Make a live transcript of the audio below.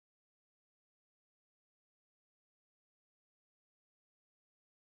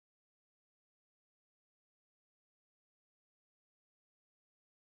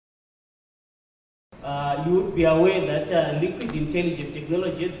you would be aware that Liquid Intelligent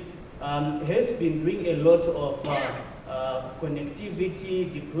Technologies has been doing a lot of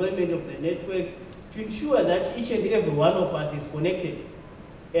connectivity, deployment of the network to ensure that each and every one of us is connected.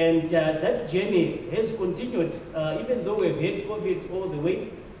 And that journey has continued, even though we've had COVID all the way,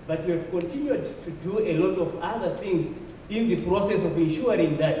 but we've continued to do a lot of other things in the process of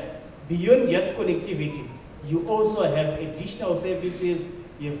ensuring that beyond just connectivity, you also have additional services,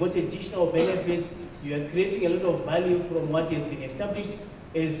 you've got additional benefits, you are creating a lot of value from what has been established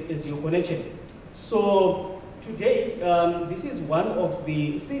as your connection. So today, this is one of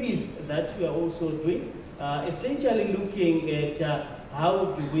the series that we are also doing, essentially looking at how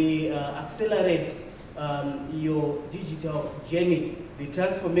do we accelerate your digital journey, the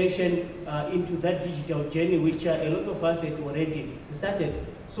transformation into that digital journey, which a lot of us have already started.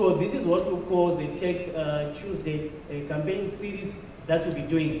 So this is what we call the Tech Tuesday campaign series that we'll be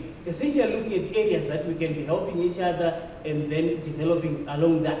doing. Essentially looking at areas that we can be helping each other and then developing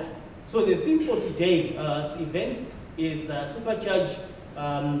along that. So the theme for today's event is supercharge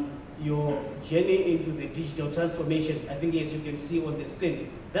your journey into the digital transformation. I think as you can see on the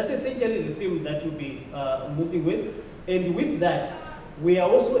screen, that's essentially the theme that we'll be moving with. And with that, we are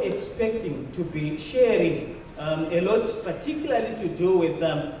also expecting to be sharing a lot, particularly to do with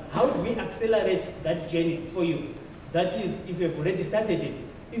how do we accelerate that journey for you. That is, if you've already started it.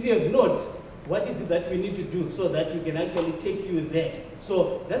 If you have not, what is it that we need to do so that we can actually take you there?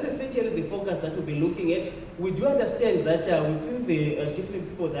 So that's essentially the focus that we'll be looking at. We do understand that within the different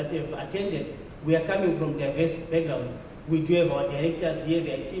people that have attended, we are coming from diverse backgrounds. We do have our directors here,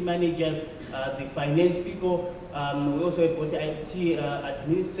 the IT managers, the finance people. We also have got IT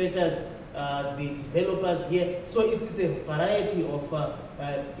administrators, the developers here. So it's a variety of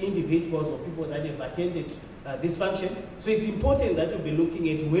individuals or people that have attended this function. So it's important that we'll be looking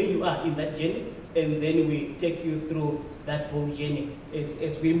at where you are in that journey, and then we take you through that whole journey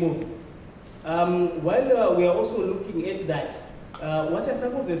as we move. While we are also looking at that, what are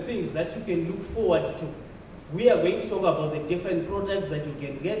some of the things that you can look forward to? We are going to talk about the different products that you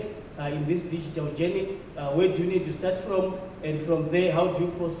can get in this digital journey. Where do you need to start from? And from there, how do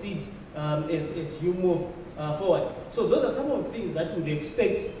you proceed as you move forward? So those are some of the things that we would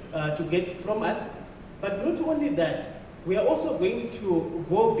expect to get from us. But not only that, we are also going to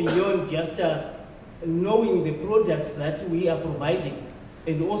go beyond just knowing the products that we are providing,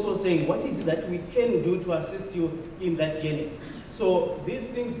 and also saying what is it that we can do to assist you in that journey. So these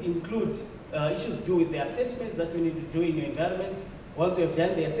things include issues to do with the assessments that you need to do in your environment. Once you have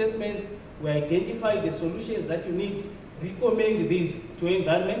done the assessments, we identify the solutions that you need, recommend these to your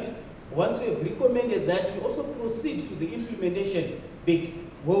environment. Once we have recommended that, we also proceed to the implementation bit.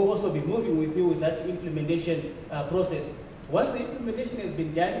 We'll also be moving with you with that implementation process. Once the implementation has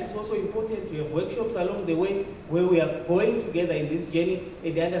been done, it's also important to have workshops along the way where we are going together in this journey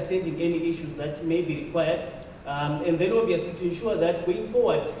and understanding any issues that may be required. And then obviously to ensure that going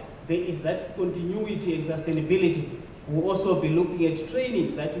forward, there is that continuity and sustainability. We'll also be looking at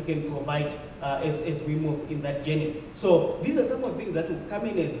training that we can provide as we move in that journey. So these are some of the things that will come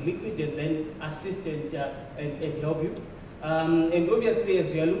in as Liquid and then assist and help you. And obviously,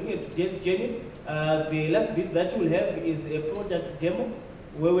 as you are looking at today's journey, the last bit that we'll have is a product demo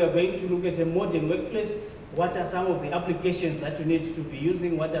where we are going to look at a modern workplace. What are some of the applications that you need to be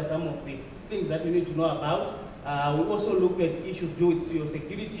using? What are some of the things that you need to know about? We'll also look at issues to do with your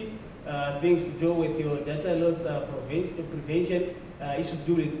security, things to do with your data loss prevention, issues to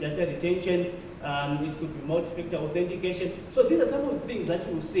do with data retention. It could be multi-factor authentication. So these are some of the things that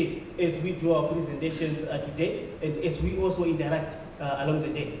you will see as we do our presentations today and as we also interact along the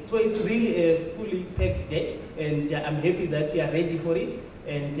day. So it's really a fully packed day, and I'm happy that you are ready for it,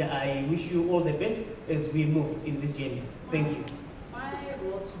 and I wish you all the best as we move in this journey. Thank you. My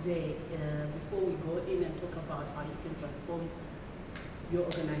role today, before we go in and talk about how you can transform your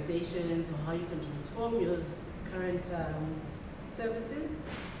organizations or how you can transform your current services,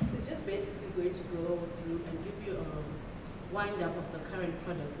 is just basically going to go through and give you a wind-up of the current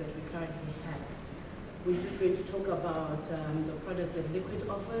products that we currently have. We're just going to talk about the products that Liquid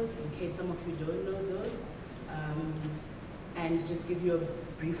offers, in case some of you don't know those, and just give you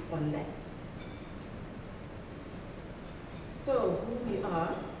a brief on that. So who we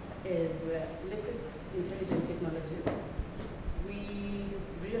are is we're Liquid Intelligent Technologies. We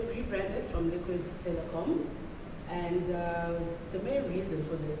rebranded from Liquid Telecom. And the main reason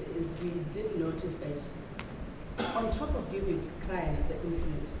for this is we did notice that on top of giving clients the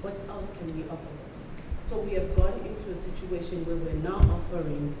internet, what else can we offer them? So we have gone into a situation where we're now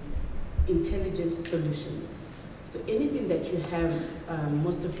offering intelligent solutions. So anything that you have,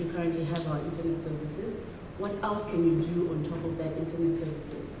 most of you currently have our internet services. What else can you do on top of that internet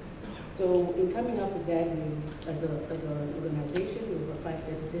services? So in coming up with that, as an organization, we've got 5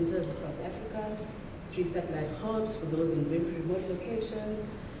 data centers across Africa, 3 satellite hubs for those in very remote locations,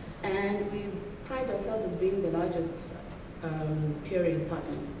 and we pride ourselves as being the largest peering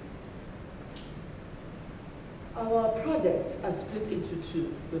partner. Our products are split into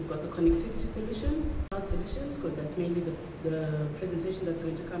 2. We've got the connectivity solutions, cloud solutions, because that's mainly the presentation that's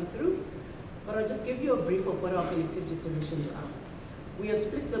going to come through. But I'll just give you a brief of what our connectivity solutions are. We have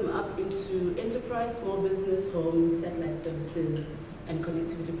split them up into enterprise, small business, home, satellite services, and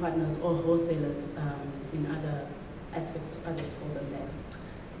connectivity partners or wholesalers in other aspects, others call them that.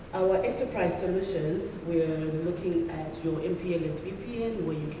 Our enterprise solutions, we're looking at your MPLS VPN,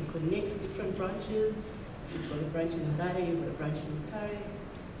 where you can connect different branches. If you've got a branch in Harare, you've got a branch in Mutare,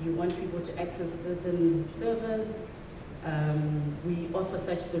 you want people to access certain servers, we offer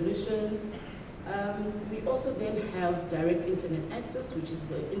such solutions. We also then have direct internet access, which is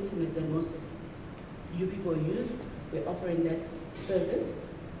the internet that most of you people use. We're offering that service,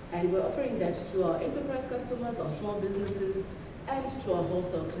 and we're offering that to our enterprise customers, our small businesses, and to our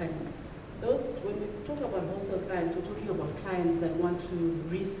wholesale clients. When we talk about wholesale clients, we're talking about clients that want to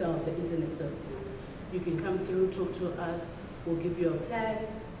resell the internet services. You can come through, talk to us, we'll give you a plan,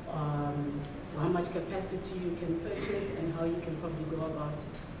 how much capacity you can purchase, and how you can probably go about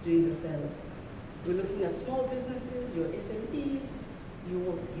doing the sales. We're looking at small businesses, your SMEs,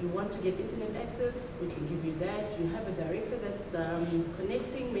 you want to get internet access, we can give you that. You have a director that's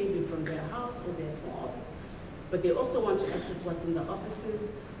connecting maybe from their house or their small office, but they also want to access what's in the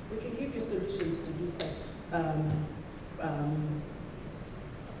offices. We can give you solutions to do such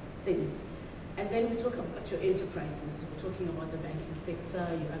things. And then we talk about your enterprises. We're talking about the banking sector,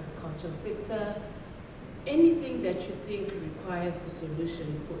 your agricultural sector, anything that you think requires a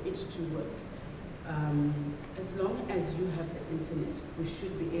solution for it to work. As long as you have the internet, we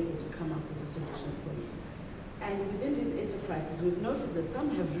should be able to come up with a solution for you. And within these enterprises, we've noticed that some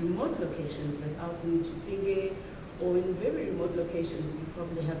have remote locations, like out in Chipinge, or in very remote locations, you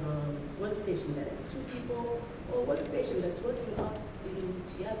probably have a workstation that has 2 people, or a workstation that's working out in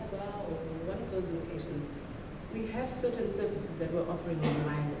Chiazwa, or one of those locations. We have certain services that we're offering on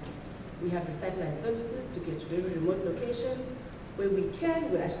wireless. We have the satellite services to get to very remote locations. Where we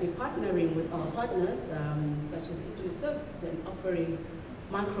can, we're actually partnering with our partners, such as internet services, and offering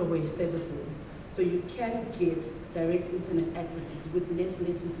microwave services. So you can get direct internet accesses with less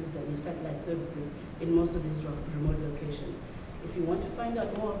latencies than your satellite services in most of these remote locations. If you want to find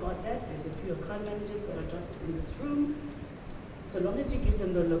out more about that, there's a few account managers that are dotted in this room. So long as you give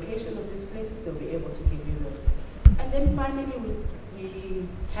them the location of these places, they'll be able to give you those. And then finally, we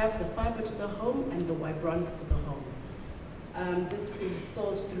have the fiber to the home and the rebranded to the home. This is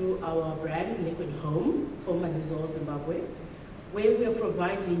sold through our brand, Liquid Home, formerly Zimbabwe, where we are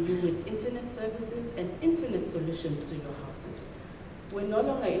providing you with internet services and internet solutions to your houses. We're no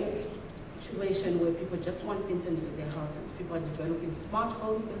longer in a situation where people just want internet at their houses. People are developing smart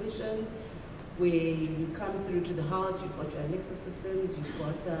home solutions, where you come through to the house, you've got your Alexa systems, you've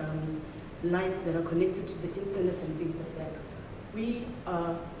got lights that are connected to the internet and things like that. We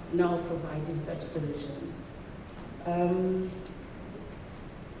are now providing such solutions. And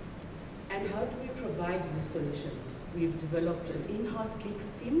how do we provide these solutions? We've developed an in-house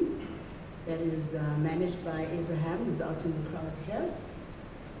gigs team that is managed by Abraham, who's out in the crowd here.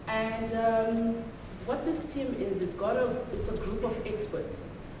 And what this team is, it's a group of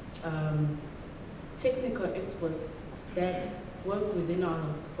experts, technical experts that work within our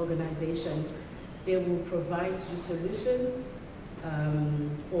organization. They will provide you solutions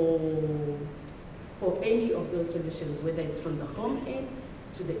for any of those solutions, whether it's from the home end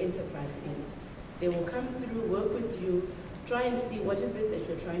to the enterprise end. They will come through, work with you, try and see what is it that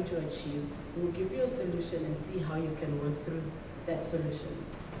you're trying to achieve. We'll give you a solution and see how you can work through that solution.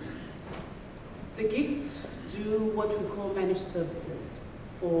 The gigs do what we call managed services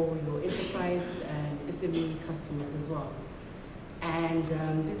for your enterprise and SME customers as well. And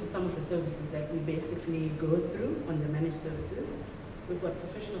these are some of the services that we basically go through on the managed services. We've got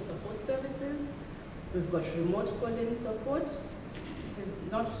professional support services. We've got remote call-in support. It's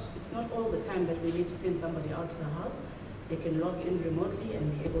not all the time that we need to send somebody out to the house. They can log in remotely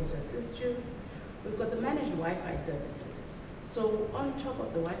and be able to assist you. We've got the managed Wi-Fi services. So on top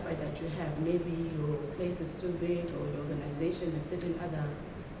of the Wi-Fi that you have, maybe your place is too big or your organization has certain other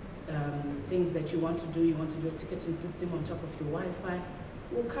things that you want to do. You want to do a ticketing system on top of your Wi-Fi.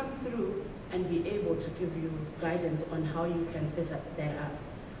 We'll come through and be able to give you guidance on how you can set that up.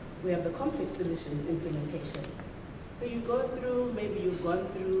 We have the complex solutions implementation. So you go through, maybe you've gone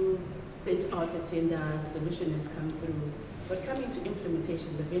through, sent out a tender, solution has come through, but coming to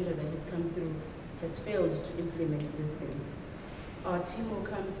implementation, the vendor that has come through has failed to implement these things. Our team will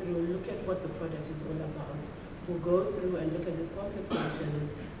come through, look at what the product is all about. We'll go through and look at these complex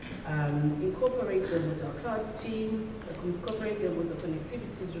solutions, incorporate them with our cloud team, incorporate them with the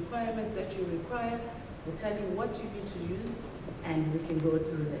connectivity requirements that you require. We'll tell you what you need to use, and we can go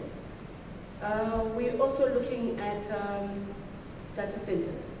through that. We're also looking at data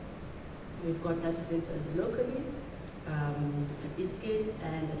centers. We've got data centers locally, at Eastgate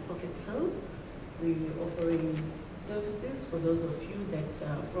and at Pockets Hill. We're offering services for those of you that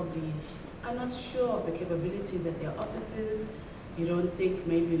probably are not sure of the capabilities at their offices. You don't think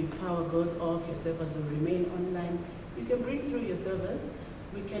maybe if power goes off, your servers will remain online. You can bring through your servers.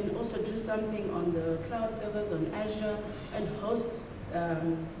 We can also do something on the cloud servers on Azure and host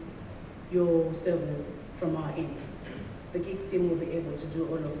your servers from our end. The Geeks team will be able to do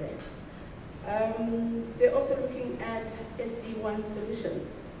all of that. They're also looking at SD-WAN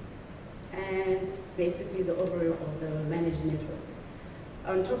solutions and basically the overview of the managed networks.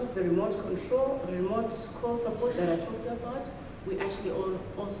 On top of the remote control, remote call support that I talked about, we actually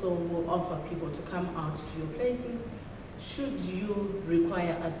also will offer people to come out to your places should you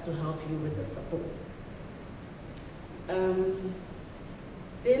require us to help you with the support.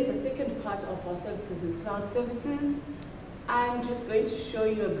 Then the second part of our services is cloud services. I'm just going to show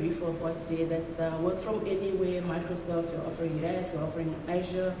you a brief of what's there. That's work from anywhere, Microsoft, we're offering that, we're offering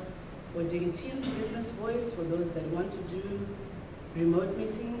Azure. We're doing Teams Business Voice for those that want to do remote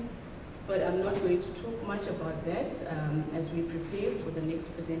meetings, but I'm not going to talk much about that as we prepare for the next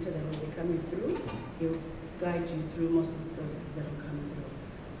presenter that will be coming through. He'll guide you through most of the services that will come through.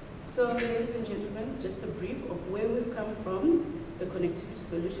 So, ladies and gentlemen, just a brief of where we've come from, the connectivity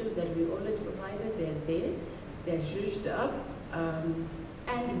solutions that we always provided, they're there, they're zhuzhed up,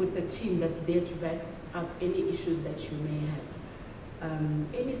 and with a team that's there to back up any issues that you may have.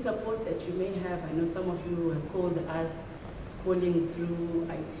 Any support that you may have, I know some of you have called us, calling through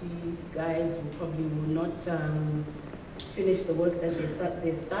IT guys who probably will not finish the work that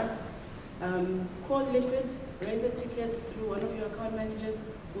they start. Call Liquid, raise the tickets through one of your account managers,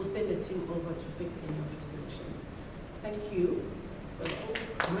 who will send a team over to fix any of your solutions. Thank you for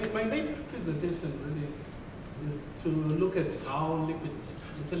that. My main presentation really is to look at how Liquid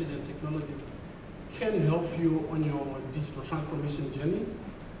Intelligent Technologies can help you on your digital transformation journey.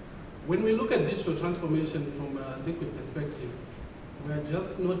 When we look at digital transformation from a Liquid perspective, we're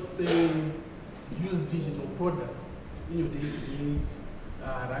just not saying use digital products in your day-to-day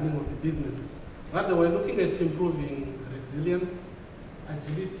running of the business. Rather, we're looking at improving resilience,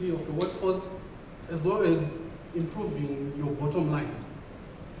 agility of the workforce, as well as improving your bottom line.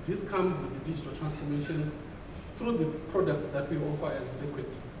 This comes with the digital transformation through the products that we offer as Liquid.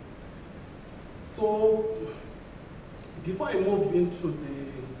 So, before I move into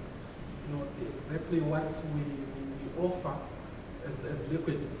exactly what we offer as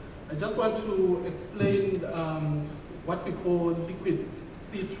Liquid, I just want to explain what we call Liquid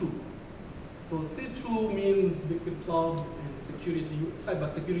C2. So C2 means Liquid Cloud and Security, cyber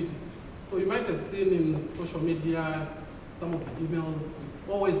security. So you might have seen in social media, some of the emails,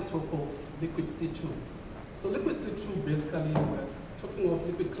 we always talk of Liquid C2. So Liquid C2, basically, we're talking of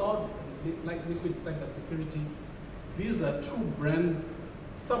Liquid Cloud and like Liquid Cyber Security. These are two brands,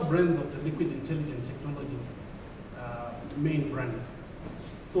 sub-brands of the Liquid Intelligent Technologies main brand.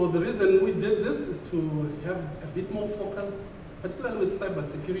 So the reason we did this is to have a bit more focus, particularly with cyber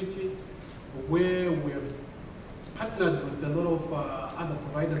security, where we have partnered with a lot of other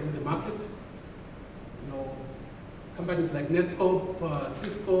providers in the market. You know, companies like Netscope,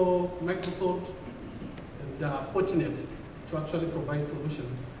 Cisco, Microsoft, and Fortinet to actually provide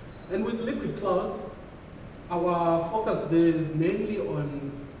solutions. And with Liquid Cloud, our focus there is mainly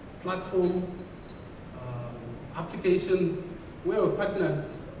on platforms, applications, where we're partnered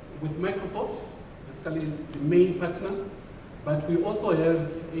with Microsoft. Basically, it's the main partner, but we also have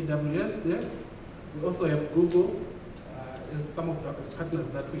AWS there. We also have Google as some of the partners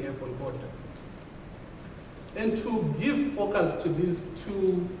that we have on board. And to give focus to these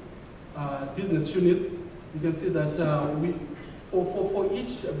two business units, you can see that for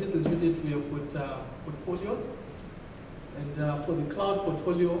each business unit, we have got portfolios. And for the cloud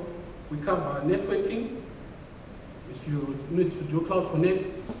portfolio, we cover networking. If you need to do Cloud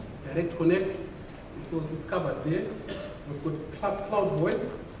Connect, Direct Connect, it's covered there. We've got cloud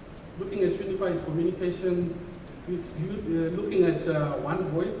voice, looking at unified communications, looking at One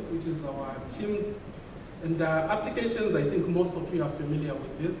Voice, which is our Teams. And applications, I think most of you are familiar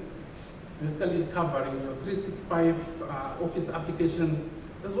with this. basically covering your 365 Office applications,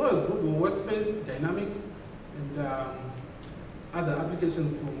 as well as Google Workspace, Dynamics, and other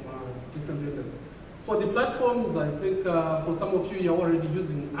applications from different vendors. For the platforms, I think for some of you, you're already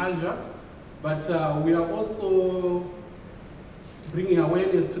using Azure, but we are also bringing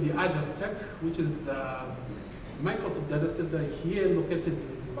awareness to the Azure Stack, which is Microsoft data center here located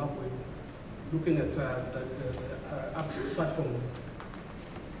in Zimbabwe, looking at the platforms.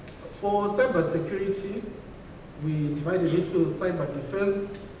 For cyber security, we divided into cyber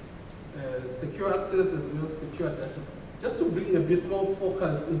defense, secure access, as well as secure data, just to bring a bit more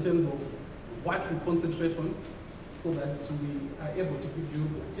focus in terms of what we concentrate on, so that we are able to give you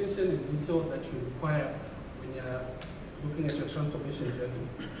the attention and detail that you require when you're looking at your transformation journey.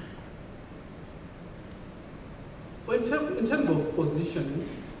 So in terms of positioning,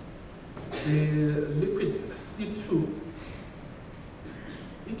 the Liquid C2,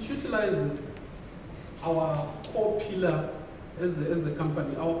 it utilizes our core pillar as a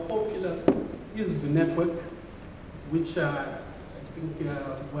company. Our core pillar is the network, which I think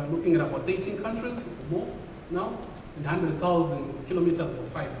we're looking at about 18 countries or more now, and 100,000 kilometers of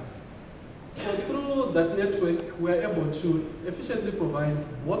fiber. So through that network, we are able to efficiently provide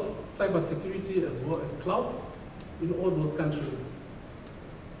both cybersecurity as well as cloud in all those countries.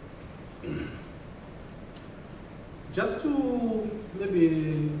 Just to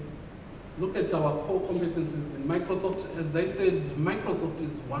maybe look at our core competencies in Microsoft, as I said, Microsoft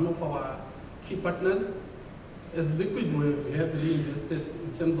is one of our key partners. As Liquid, we have heavily invested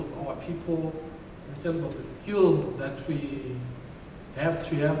in terms of our people, in terms of the skills that we have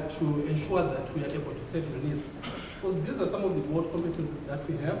to ensure that we are able to serve your needs. So these are some of the board competencies that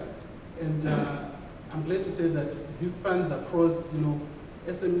we have, and I'm glad to say that this spans across,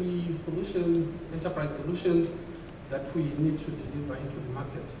 SME solutions, enterprise solutions that we need to deliver into the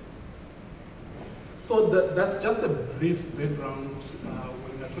market. So that's just a brief background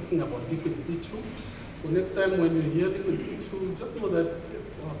when we are talking about Liquid C2. So next time when you hear Liquid C2, just know that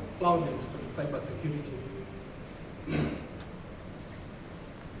it's cloud and cybersecurity.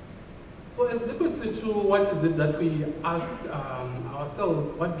 So as Liquid C2, what is it that we ask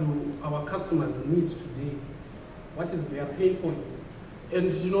ourselves? What do our customers need today? What is their pain point?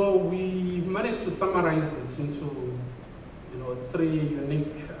 And we managed to summarize it into 3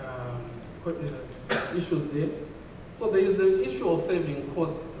 unique issues there. So there is an issue of saving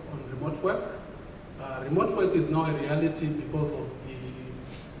costs on remote work. Remote work is now a reality because of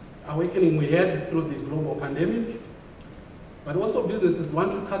the awakening we had through the global pandemic. But also businesses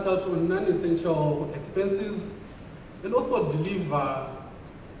want to cut out on non-essential expenses and also deliver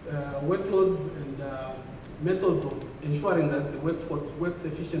workloads and methods of ensuring that the workforce works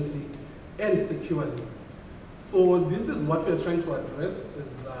efficiently and securely. So this is what we are trying to address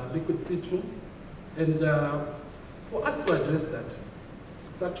as Liquid C2. And for us to address that,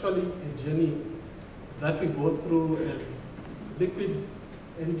 it's actually a journey that we go through as Liquid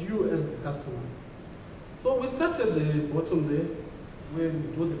and you as the customer. So we start at the bottom there, where we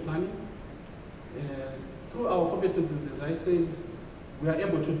do the planning. Through our competencies, as I said, we are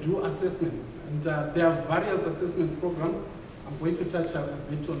able to do assessments. And there are various assessments programs. I'm going to touch a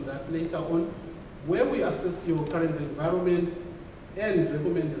bit on that later on, where we assess your current environment and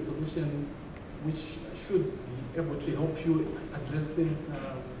recommend a solution which should be able to help you addressing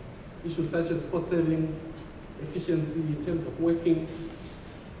issues such as cost savings, efficiency in terms of working.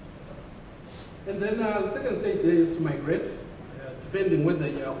 And then the second stage there is to migrate, depending whether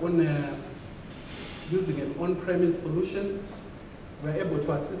you are using an on-premise solution. We are able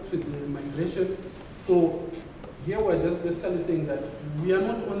to assist with the migration. So here we're just basically saying that we are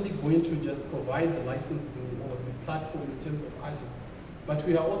not only going to just provide the licensing or the platform in terms of Azure, but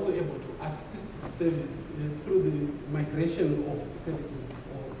we are also able to assist the service through the migration of the services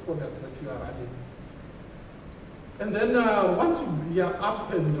or products that you are running. And then once we are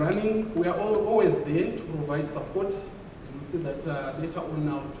up and running, we are always there to provide support. You'll see that later on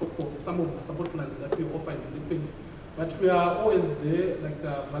I'll talk of some of the support plans that we offer as Liquid. But we are always there, like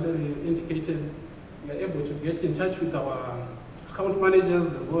Valerie indicated. We are able to get in touch with our account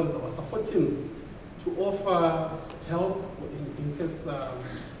managers as well as our support teams to offer help in case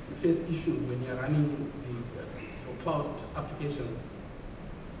you face issues when you're running your cloud applications.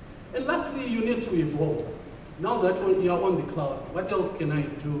 And lastly, you need to evolve. Now that you're on the cloud, what else can I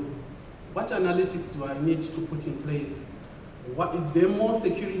do? What analytics do I need to put in place? What is there more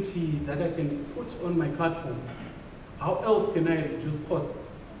security that I can put on my platform? How else can I reduce costs?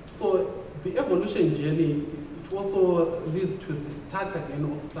 So the evolution journey, it also leads to the start again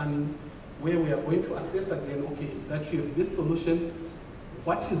of planning, where we are going to assess again, okay, that we have this solution,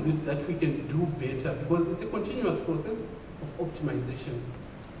 what is it that we can do better, because it's a continuous process of optimization.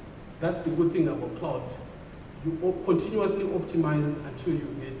 That's the good thing about cloud. You continuously optimize until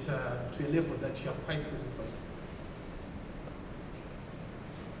you get to a level that you are quite satisfied.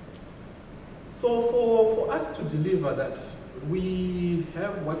 So for us to deliver that, we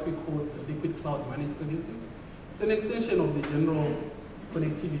have what we call the Liquid Cloud Managed Services. It's an extension of the general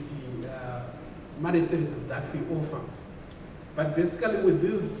connectivity managed services that we offer. But basically with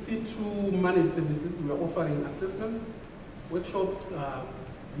these C2 managed services, we are offering assessments, workshops,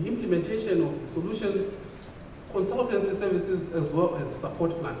 the implementation of the solutions, consultancy services, as well as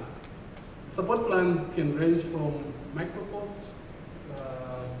support plans. Support plans can range from Microsoft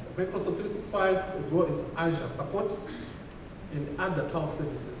 365, as well as Azure support, and other cloud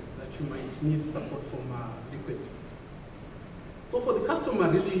services that you might need support from Liquid. So for the customer,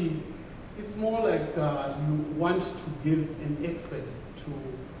 really, it's more like you want to give an expert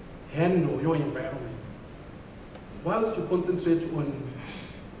to handle your environment, whilst you concentrate on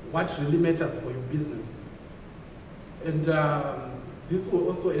what really matters for your business. And this will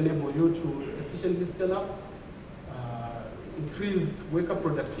also enable you to efficiently scale up, increase worker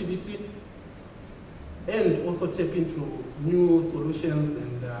productivity, and also tap into new solutions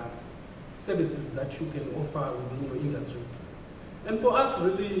and services that you can offer within your industry. And for us,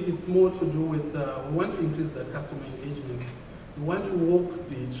 really, it's more to do with, we want to increase that customer engagement. We want to walk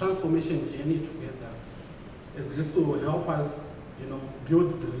the transformation journey together, as this will help us,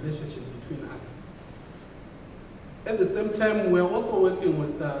 build the relationship between us. At the same time, we're also working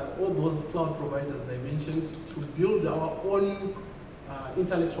with all those cloud providers I mentioned to build our own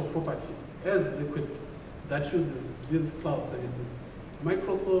intellectual property as Liquid that uses these cloud services.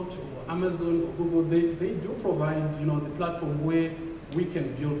 Microsoft or Amazon or Google, they do provide the platform where we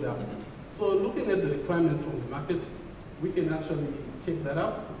can build them. So looking at the requirements from the market, we can actually take that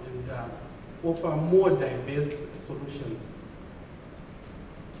up and offer more diverse solutions.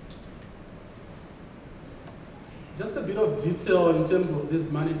 Just a bit of detail in terms of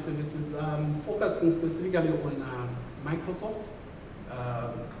these managed services, focusing specifically on Microsoft,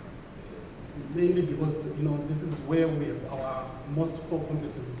 mainly because this is where we have our most core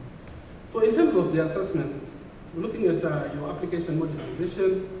competencies. So in terms of the assessments, we're looking at your application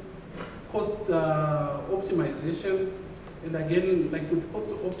modernization, cost optimization, and again, like with cost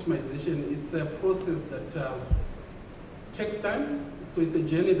optimization, it's a process that takes time. So it's a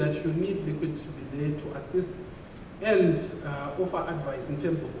journey that you need Liquid to be there to assist and offer advice in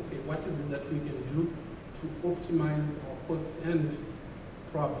terms of, okay, what is it that we can do to optimize our cost and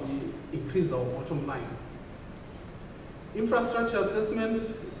probably increase our bottom line. Infrastructure assessment,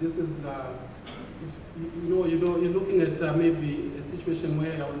 this is, if, you're looking at maybe a situation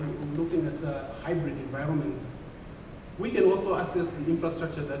where you're looking at hybrid environments. We can also assess the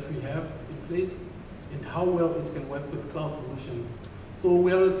infrastructure that we have in place and how well it can work with cloud solutions. So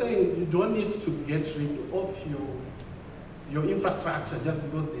we are saying you don't need to get rid of your infrastructure just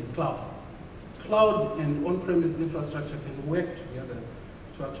because there's cloud. Cloud and on-premise infrastructure can work together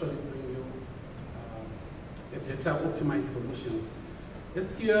to actually bring you a better optimized solution.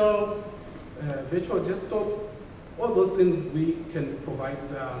 SQL, virtual desktops, all those things we can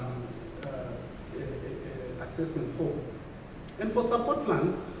provide assessments for. And for support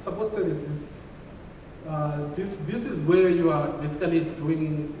plans, support services, this is where you are basically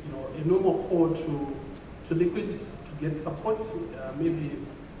doing a normal call to Liquid to get support. Maybe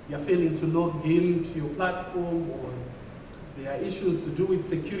you're failing to log in to your platform, or there are issues to do with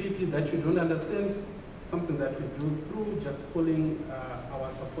security that you don't understand, something that we do through just calling our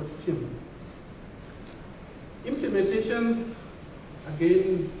support team. Implementations,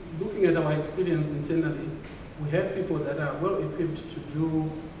 again, looking at our experience internally, we have people that are well equipped to do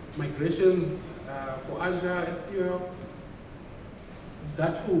migrations for Azure SQL,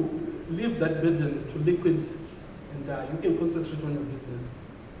 that will leave that burden to Liquid, and you can concentrate on your business.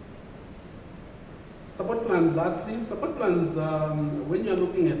 Support plans, lastly, support plans, when you're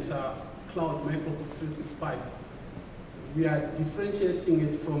looking at cloud, Microsoft 365, we are differentiating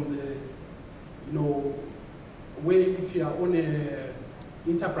it from the, where if you are on a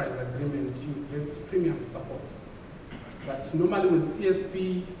enterprise agreement, you get premium support. But normally with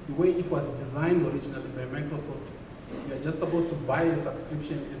CSP, the way it was designed originally by Microsoft, you are just supposed to buy a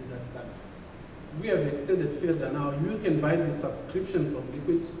subscription and that's that. We have extended further now. You can buy the subscription from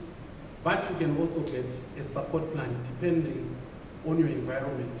Liquid, but you can also get a support plan depending on your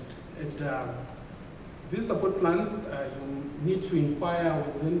environment. And these support plans, you need to inquire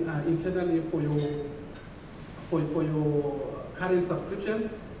within internally for your current subscription,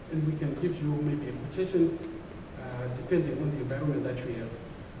 and we can give you maybe a quotation depending on the environment that we have.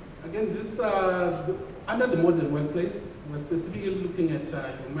 Again, this under the modern workplace, we're specifically looking at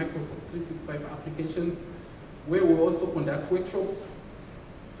your Microsoft 365 applications, where we also conduct workshops.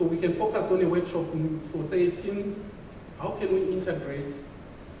 So we can focus on a workshop for, say, Teams. How can we integrate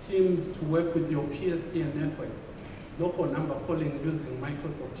Teams to work with your PSTN network, local number calling using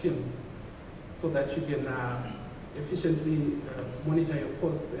Microsoft Teams, so that you can efficiently monitor your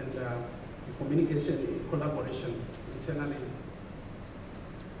costs and the communication, collaboration internally.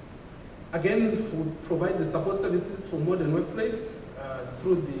 Again, we provide the support services for modern workplace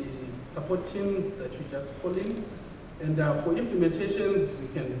through the support teams that you just call in. And for implementations, we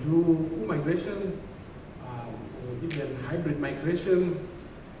can do full migrations, or even hybrid migrations,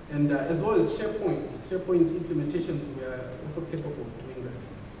 and as well as SharePoint implementations, we are also capable of doing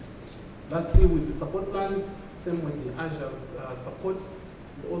that. Lastly, with the support plans, same with the Azure support,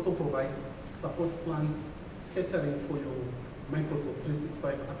 we also provide support plans catering for your Microsoft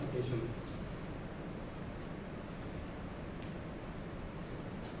 365 applications.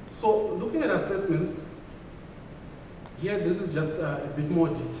 So looking at assessments, here this is just a bit more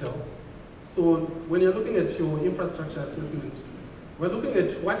detail. So when you're looking at your infrastructure assessment, we're looking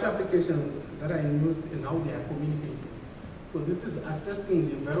at what applications that are in use and how they are communicating. So this is assessing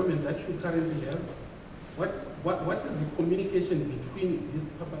the environment that you currently have. What is the communication between this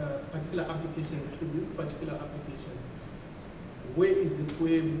particular application to this particular application? Where is it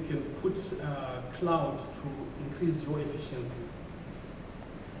where we can put cloud to increase your efficiency?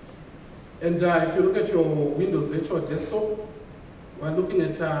 And if you look at your Windows virtual desktop, we're looking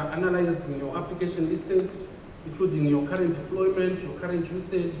at analyzing your application estate, including your current deployment, your current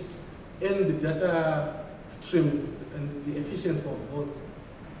usage, and the data streams and the efficiency of those,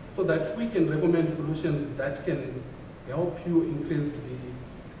 so that we can recommend solutions that can help you increase the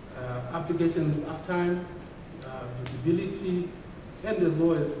application's uptime, visibility, and as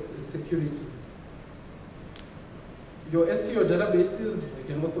well as security. Your SQL databases, we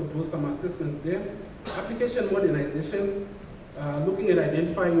can also do some assessments there. Application modernization, looking at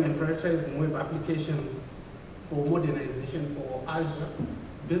identifying and prioritizing web applications for modernization for Azure,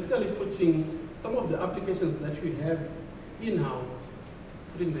 basically putting some of the applications that we have in-house,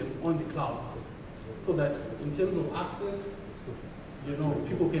 putting them on the cloud, so that in terms of access, you know,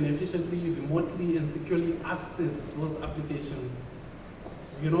 people can efficiently, remotely, and securely access those applications.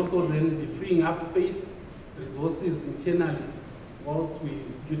 We can also then be freeing up space, resources internally, whilst we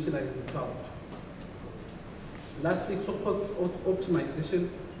utilize the cloud. Lastly, cost optimization.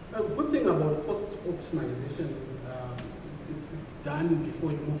 A good thing about cost optimization, it's done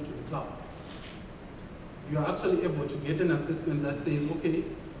before you move to the cloud. You are actually able to get an assessment that says, okay,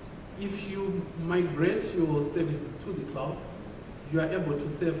 if you migrate your services to the cloud, you are able to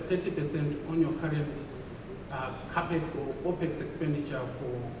save 30% on your current CapEx or OpEx expenditure for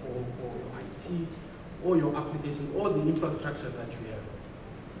your IT or your applications or the infrastructure that you have.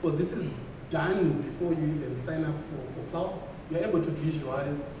 So this is done before you even sign up for cloud. You're able to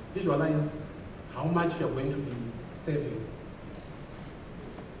visualize how much you're going to be saving.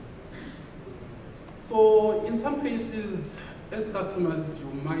 So in some cases, as customers,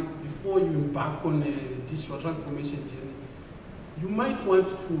 you might, before you embark on a digital transformation journey, you might want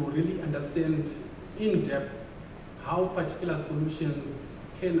to really understand in depth how particular solutions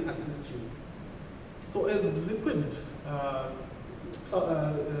can assist you. So as Liquid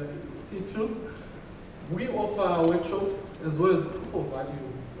C2, we offer workshops as well as proof of value,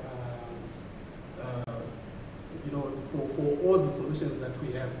 you know, for all the solutions that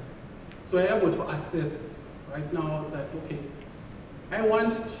we have. So we're able to assess right now that, okay, I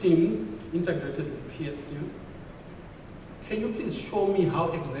want Teams integrated with PSTN. Can you please show me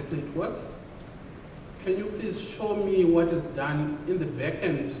how exactly it works? Can you please show me what is done in the back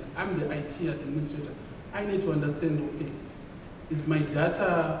end? I'm the IT administrator. I need to understand, okay, is my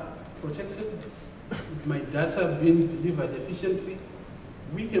data protected? Is my data being delivered efficiently?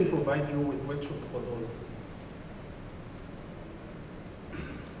 We can provide you with workshops for those.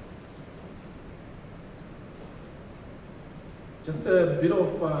 Just a bit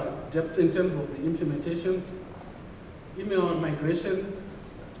of depth in terms of the implementations. Email migration,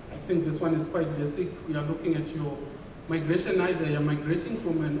 I think this one is quite basic. We are looking at your migration, either you're migrating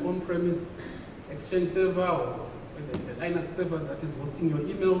from an on-premise Exchange server or whether it's a Linux server that is hosting your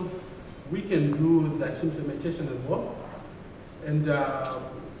emails. We can do that implementation as well and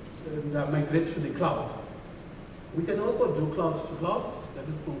migrate to the cloud. We can also do cloud to cloud, that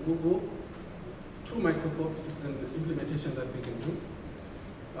is from Google to Microsoft. It's an implementation that we can do.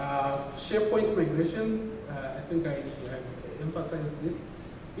 SharePoint migration, I think I've emphasized this.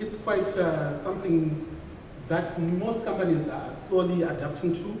 It's quite something that most companies are slowly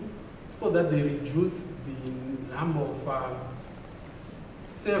adapting to, so that they reduce the number of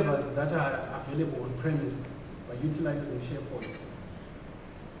servers that are available on premise by utilizing SharePoint.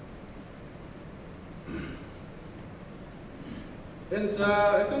 And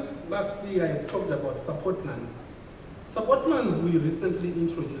I think lastly, I talked about support plans. Support plans, we recently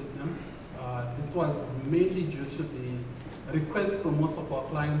introduced them. This was mainly due to the requests from most of our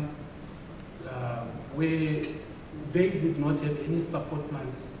clients where they did not have any support plan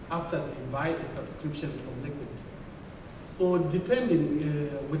after they buy a subscription from Liquid. So depending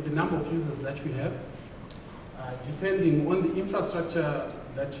with the number of users that we have, depending on the infrastructure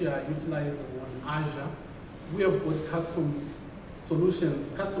that you are utilizing on Azure, we have got custom solutions,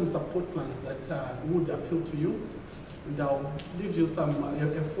 custom support plans that would appeal to you. And I'll leave you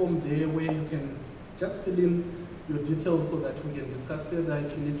a form there where you can just fill in your details so that we can discuss further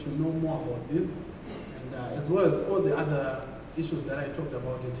if you need to know more about this, and as well as all the other issues that I talked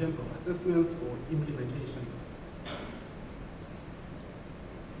about in terms of assessments or implementations.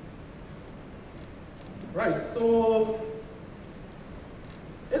 Right, so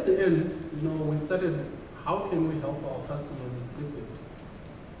at the end, we started, how can we help our customers as Liquid?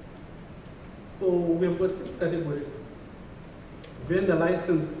 So we've got 6 categories. Vendor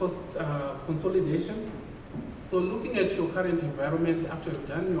license cost consolidation. So looking at your current environment after you've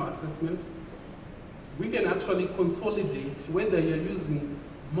done your assessment, we can actually consolidate whether you're using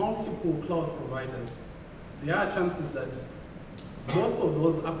multiple cloud providers. There are chances that most of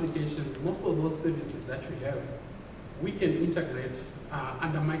those applications, most of those services that we have, we can integrate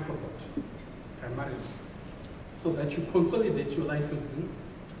under Microsoft primarily, so that you consolidate your licensing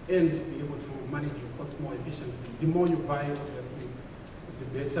and be able to manage your costs more efficiently. The more you buy, obviously, the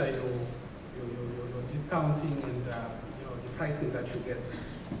better your discounting and the pricing that you get.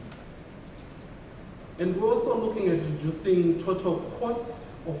 And we're also looking at reducing total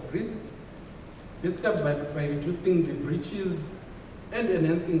costs of risk, basically by reducing the breaches and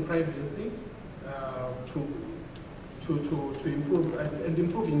enhancing privacy to improve and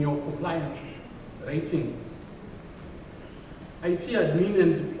improving your compliance ratings. IT admin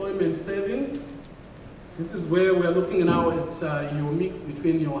and deployment savings. This is where we're looking now at your mix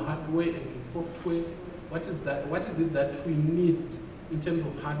between your hardware and your software. What is that? What is it that we need in terms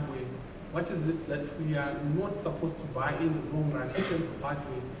of hardware? What is it that we are not supposed to buy in the long run in terms of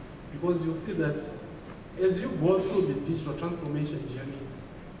hardware? Because you see that as you go through the digital transformation journey,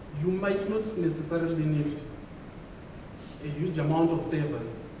 you might not necessarily need a huge amount of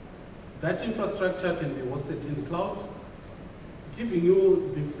servers. That infrastructure can be hosted in the cloud, giving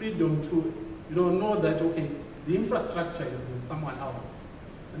you the freedom to know that, okay, the infrastructure is with someone else.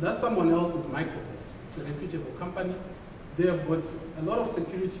 And that someone else is Microsoft. It's a reputable company. They have got a lot of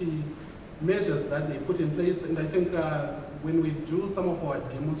security measures that they put in place. And I think when we do some of our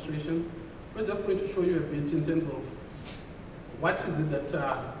demonstrations, we're just going to show you a bit in terms of what is it that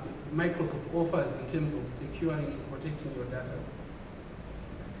Microsoft offers in terms of securing and protecting your data.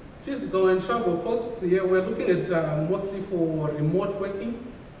 Physical and travel costs, here we're looking at mostly for remote working.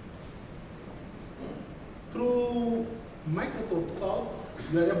 Through Microsoft Cloud,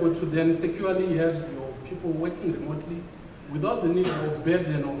 you're able to then securely have your people working remotely without the need or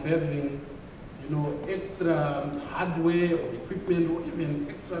burden of having extra hardware or equipment or even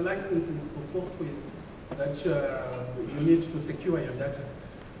extra licenses for software that you need to secure your data.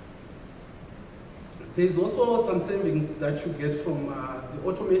 There's also some savings that you get from the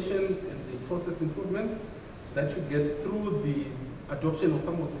automations and the process improvements that you get through the adoption of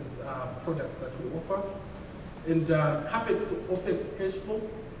some of these products that we offer. And CapEx to OpEx cash flow.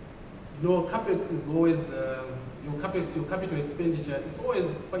 CapEx is always, your capital expenditure, it's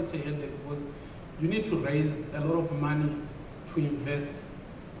always quite a headache because you need to raise a lot of money to invest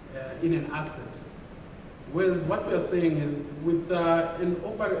in an asset. Whereas what we are saying is with an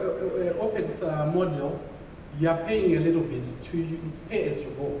OpEx model, you are paying a little bit it's pay as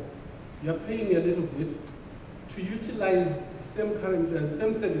you go. You are paying a little bit to utilize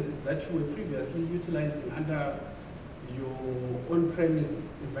same services that you were previously utilizing under your on-premise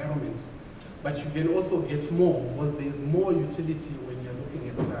environment. But you can also get more because there's more utility when you're looking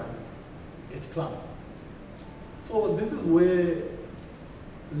at cloud. So this is where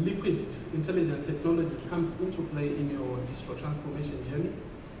Liquid Intelligent Technologies comes into play in your digital transformation journey.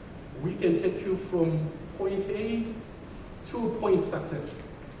 We can take you from point A to point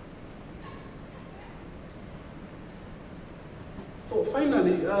success. So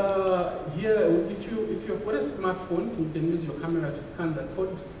finally, here, if you've got a smartphone, you can use your camera to scan the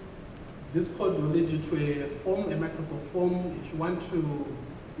code. This code will lead you to a form, a Microsoft form. If you want to,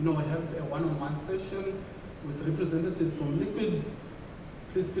 have a one-on-one session, with representatives from Liquid.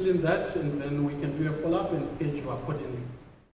 Please fill in that, and then we can do a follow-up and schedule accordingly.